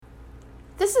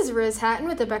This is Riz Hatton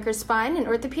with the Becker Spine and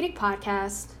Orthopedic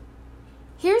Podcast.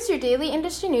 Here's your daily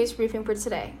industry news briefing for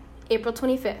today, April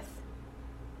 25th.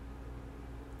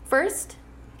 First,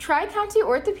 Tri-County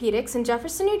Orthopedics in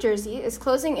Jefferson, New Jersey is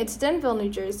closing its Denville,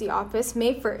 New Jersey office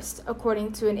May 1st,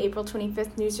 according to an April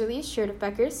 25th news release shared with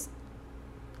Becker's.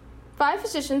 5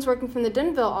 physicians working from the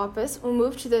Denville office will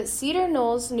move to the Cedar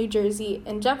Knolls, New Jersey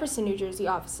and Jefferson, New Jersey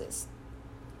offices.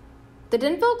 The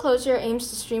Denville closure aims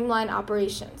to streamline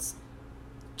operations.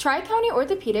 Tri-County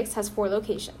Orthopedics has 4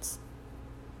 locations.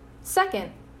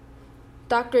 Second,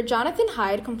 Dr. Jonathan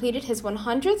Hyde completed his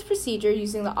 100th procedure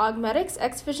using the Augmetics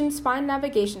X-Vision Spine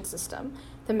Navigation System,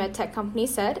 the medtech company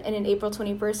said in an April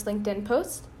 21st LinkedIn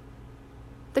post.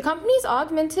 The company's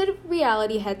augmented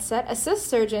reality headset assists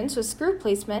surgeons with screw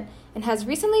placement and has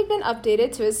recently been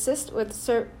updated to assist with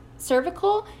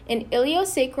cervical and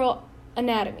iliosacral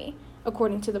anatomy,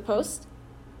 according to the post.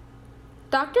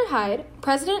 Dr. Hyde,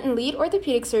 president and lead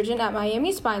orthopedic surgeon at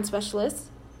Miami Spine Specialists,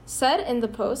 said in the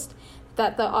post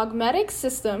that the Augmetics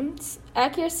system's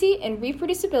accuracy and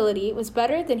reproducibility was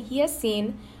better than he has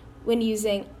seen when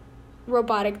using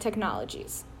robotic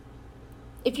technologies.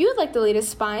 If you would like the latest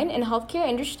spine and healthcare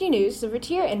industry news delivered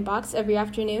to your inbox every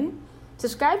afternoon,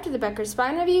 subscribe to the Becker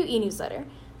Spine Review e-newsletter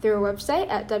through our website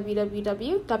at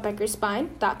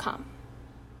www.beckerspine.com.